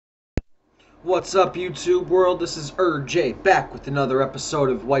What's up, YouTube world? This is J back with another episode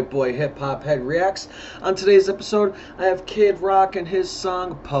of White Boy Hip Hop Head Reacts. On today's episode, I have Kid Rock and his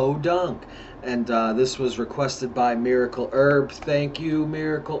song Podunk, and this was requested by Miracle Herb. Thank you,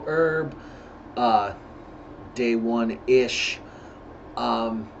 Miracle Herb. Day one ish.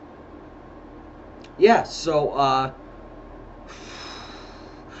 Yeah. So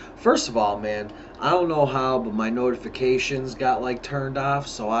first of all, man, I don't know how, but my notifications got like turned off,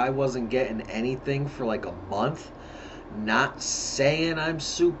 so I wasn't getting anything for like a month. Not saying I'm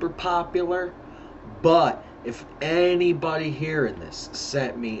super popular, but if anybody hearing this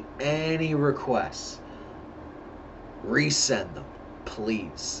sent me any requests, resend them,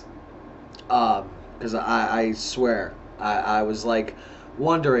 please. Because I swear, I was like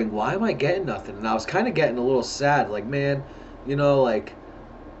wondering, why am I getting nothing? And I was kind of getting a little sad, like, man, you know, like,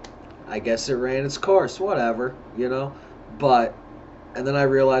 I guess it ran its course, whatever, you know. But, and then I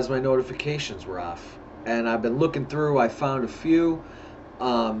realized my notifications were off. And I've been looking through, I found a few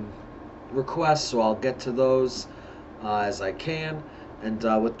requests, so I'll get to those as I can. And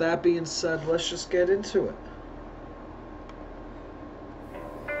with that being said, let's just get into it.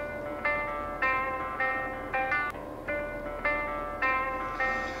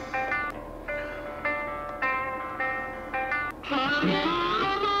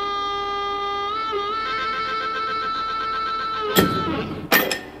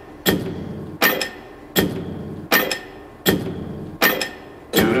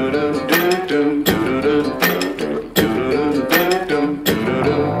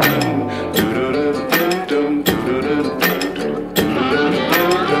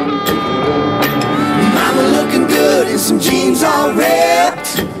 Mama looking good in some jeans all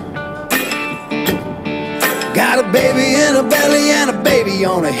ripped. Got a baby in her belly and a baby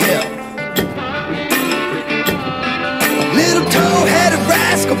on her hip. Little toe-headed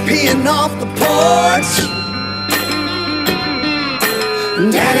rascal peeing off the porch.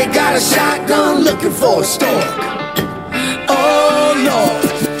 Daddy got a shotgun looking for a stork. Oh Lord,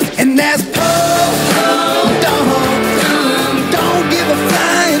 and that's Podunk. Don't give a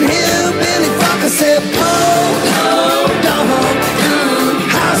flying hillbilly fuck. I said Podunk.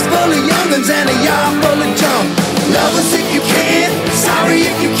 House full of young'uns and a yard full of junk. Love us if you can, sorry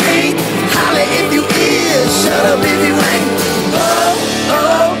if you can't. Holler if you is, shut up if you ain't. Podunk.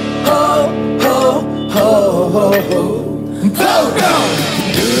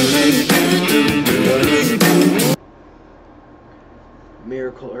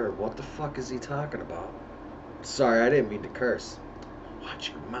 Miracle Herb, what the fuck is he talking about? Sorry, I didn't mean to curse. Watch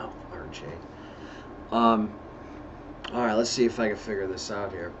your mouth, RJ. Alright, let's see if I can figure this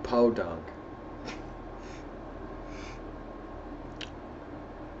out here. Podunk.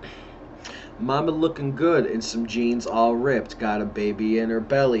 Mama looking good in some jeans all ripped. Got a baby in her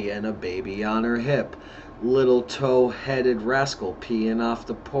belly and a baby on her hip. Little toe-headed rascal peeing off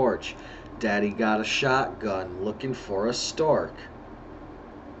the porch. Daddy got a shotgun looking for a stork.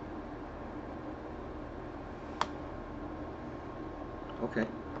 Okay.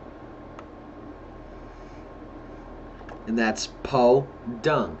 And that's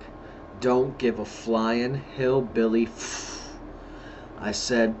Podunk. Don't give a flying hillbilly I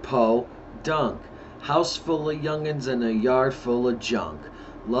said Podunk. House full of young'uns and a yard full of junk.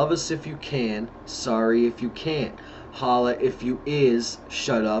 Love us if you can, sorry if you can't. Holla if you is,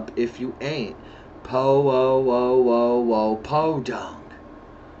 shut up if you ain't. Podunk.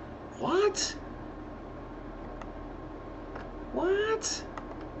 What? What?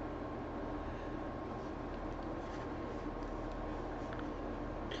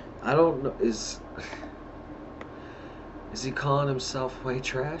 I don't know. Is he calling himself white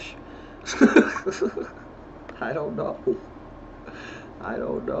trash? I don't know. I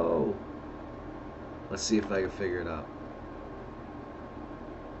don't know. Let's see if I can figure it out.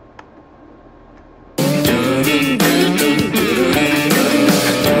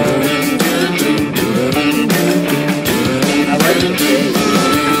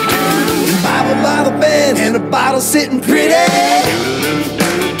 Bible by the bed and a bottle sitting pretty.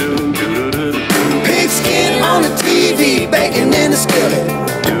 Pigskin on the TV, bacon in the skillet.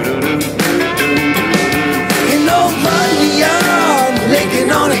 In old Monday yard,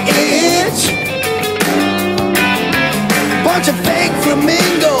 licking on the edge. Bunch of fake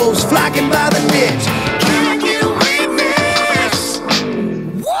flamingos flocking by the ditch. Can I get a witness?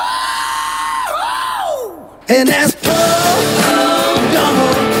 Whoa! And that's Podunk.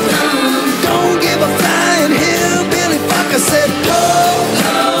 Don't give a flying hillbilly fuck. I said Podunk.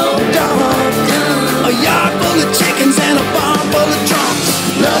 A yard full of chickens and a barn full of drunks.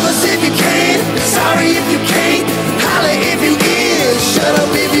 Love us if you can, sorry if you can't. Holler if you is, shut up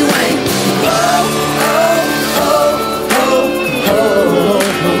if you ain't.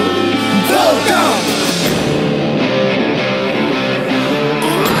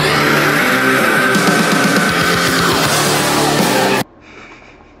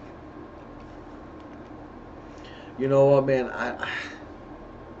 You know what, man?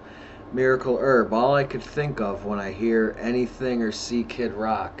 Miracle Herb. All I could think of when I hear anything or see Kid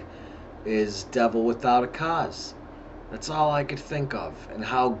Rock is Devil Without a Cause. That's all I could think of, and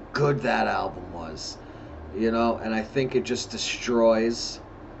how good that album was. You know, and I think it just destroys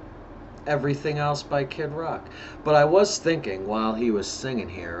everything else by Kid Rock. But I was thinking while he was singing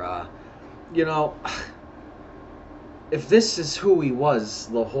here, you know, if this is who he was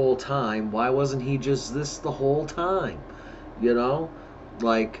the whole time, why wasn't he just this the whole time? You know?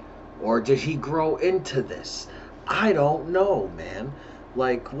 Like, or did he grow into this? I don't know, man.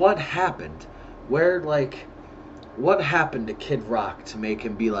 Like, what happened? What happened to Kid Rock to make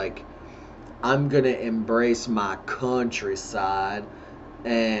him be like, I'm gonna embrace my countryside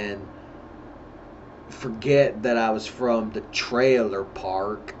and forget that I was from the trailer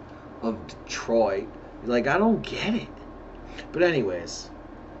park of Detroit? Like, I don't get it. But anyways,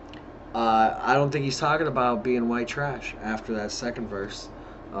 I don't think he's talking about being white trash after that second verse.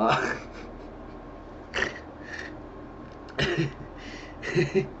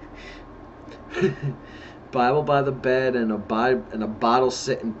 Bible by the bed and a bottle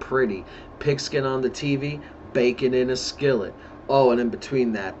sitting pretty. Pigskin on the TV, bacon in a skillet. Oh, and in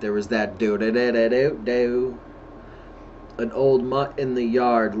between that, there was that do. An old mutt in the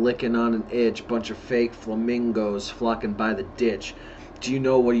yard licking on an itch. Bunch of fake flamingos flocking by the ditch. Do you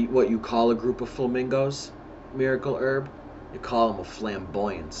know what you call a group of flamingos, Miracle Herb? You call them a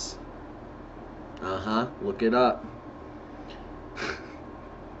flamboyance. Look it up.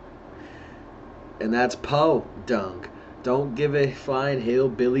 And that's Poe Dunk. Don't give a flying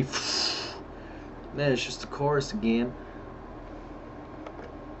hillbilly. Man, it's just the chorus again.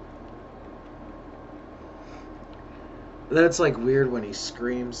 That's like weird when he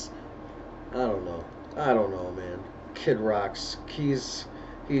screams. I don't know, man. Kid Rock's he's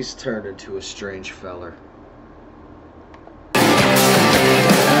turned into a strange feller.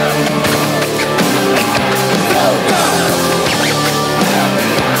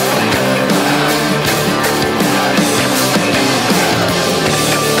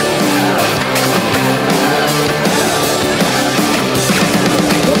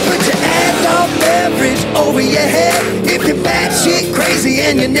 Over your head, if you're batshit crazy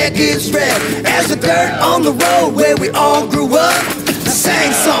and your neck is red as the dirt on the road where we all grew up.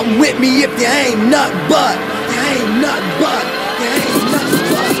 Sing something with me if you ain't nothing but, you ain't nothing but, you ain't nothing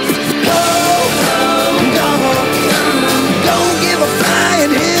but. Oh, don't give a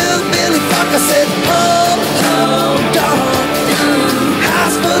flying hillbilly fuck. I said,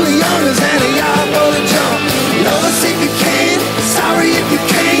 house full of youngers and a yard full of junk. Love us if you can, sorry if you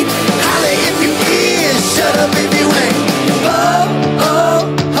can't, holla if you is, shut up if you ain't.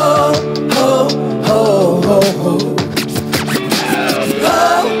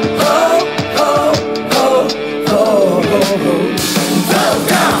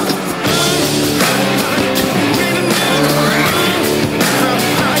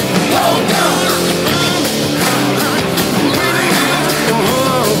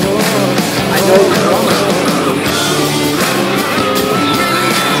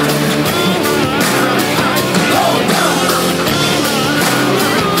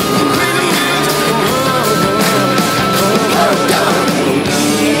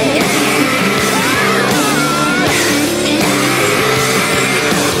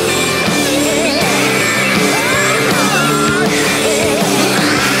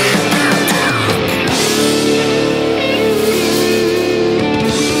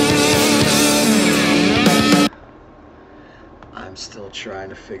 Trying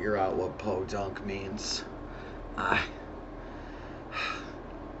to figure out what podunk means.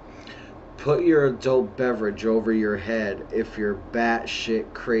 Put your adult beverage over your head if you're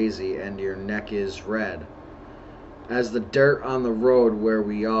batshit crazy and your neck is red. As the dirt on the road where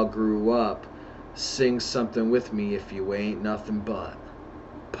we all grew up, sing something with me if you ain't nothing but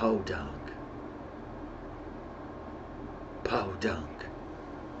podunk. Podunk.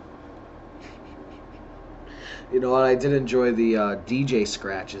 You know what? I did enjoy the DJ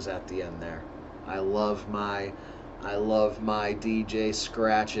scratches at the end there. I love my DJ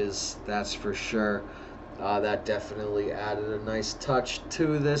scratches. That's for sure. That definitely added a nice touch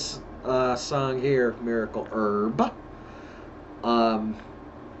to this song here, Miracle Herb. I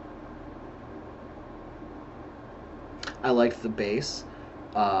liked the bass.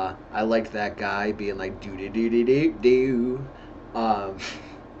 I liked that guy being like do do do do do do.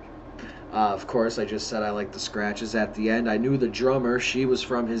 Of course, I just said I liked the scratches at the end. I knew the drummer. She was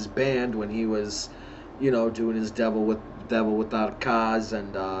from his band when he was, you know, doing his Devil Without a Cause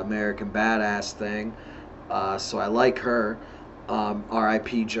and American Badass thing. So I like her.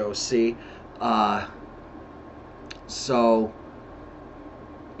 R.I.P. Joe C. So,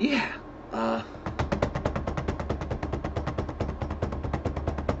 yeah. I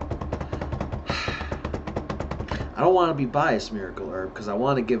don't want to be biased, Miracle Herb, because I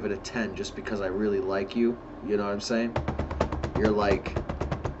want to give it a 10 just because I really like you. You know what I'm saying? You're like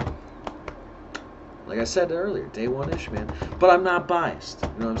I said earlier, day one-ish, man. But I'm not biased. You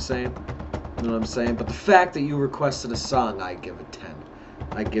know what I'm saying? You know what I'm saying? But the fact that you requested a song, I give a 10.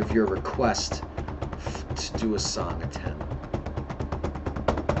 I give your request to do a song a 10.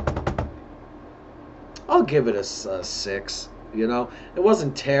 I'll give it a 6. You know? It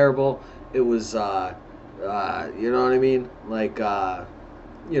wasn't terrible. It was, you know what I mean? Like,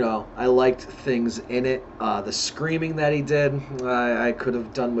 you know, I liked things in it. The screaming that he did, I could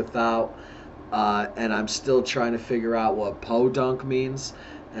have done without. And I'm still trying to figure out what podunk means.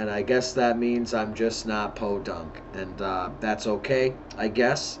 And I guess that means I'm just not podunk. And that's okay, I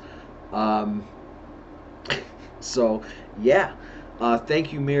guess. So, yeah.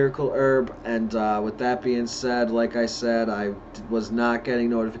 Thank you, Miracle Herb. And with that being said, like I said, I was not getting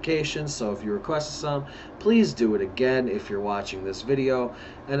notifications. So if you requested some, please do it again if you're watching this video.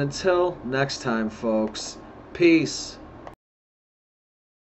 And until next time, folks, peace.